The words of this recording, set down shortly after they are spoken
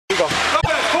Here you go.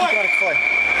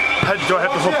 Do I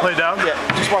have to hold play down? Yeah,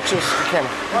 just watch this camera.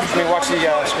 I mean, watch the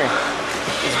screen.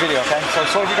 It's video, okay? So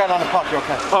as long as you got it on the puck, you're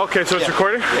okay. Oh, okay, so it's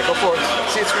recording? Yeah, go for it.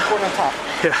 See, it's recording on top.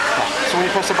 Yeah. So when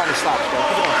you press the button, it stops. Go.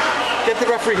 Keep going. Get the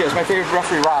referee here. It's my favorite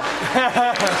referee, Rob.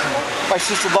 My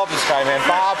sister loves this guy, man.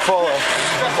 Bob Fuller,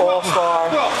 all-star,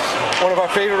 one of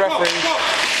our favorite referees.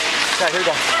 Okay, here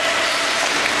we go.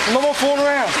 No more fooling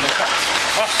around.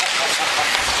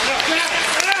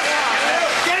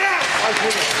 Get out!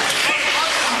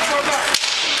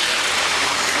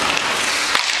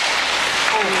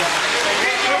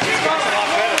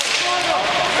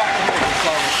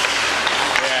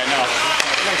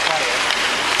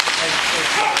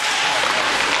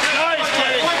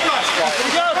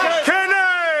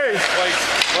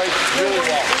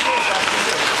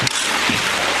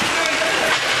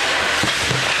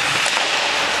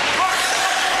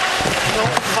 No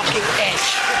fucking edge.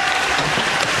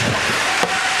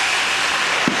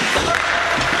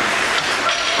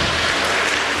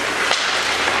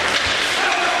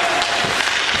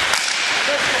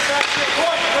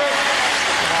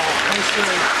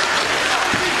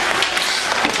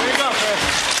 There you go, Chris.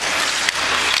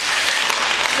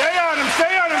 Stay on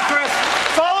him, Chris.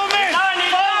 Follow me.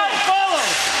 Follow.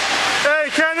 Hey,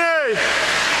 Kenny.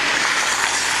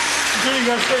 You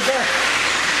gotta stay back.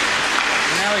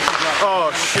 Now he should drop. Oh,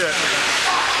 shit.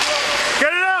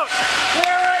 Get it out.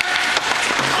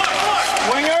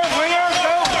 Winger,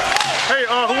 go. Hey,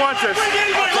 who wants this?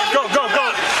 Go.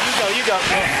 You go.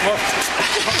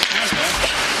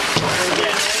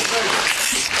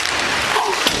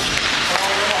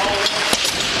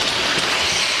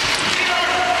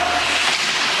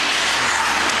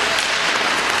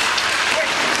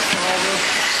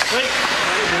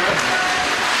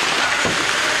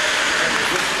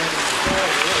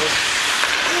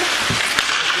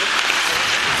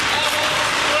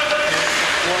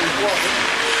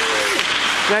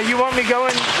 Now you want me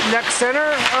going next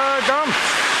center, Dom?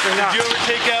 Did you ever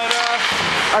take out,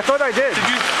 I thought I did. Did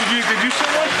you sit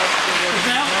one?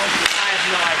 I have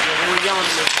no idea. We were yelling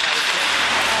at me.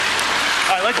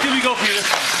 Alright, let Jimmy go for you this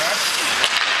time, alright?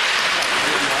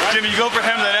 Jimmy, you go for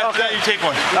him, then after that you take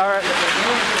one. Alright.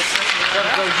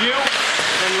 So you,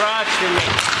 then Raj, then me.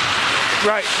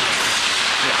 Right.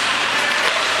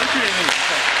 What's your name?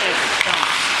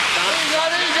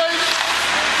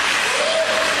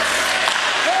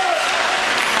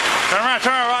 Turn around,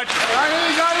 Raj. Here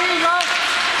you go.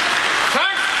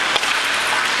 Turn!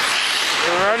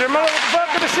 Roger Muller with the buck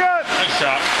of the shot. Nice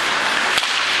shot.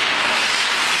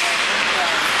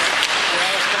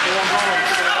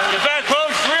 Get back,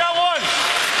 close. 3-on-1.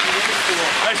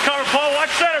 Nice cover, Paul. Watch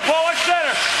center.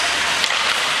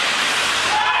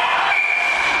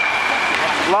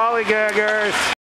 Lollygaggers.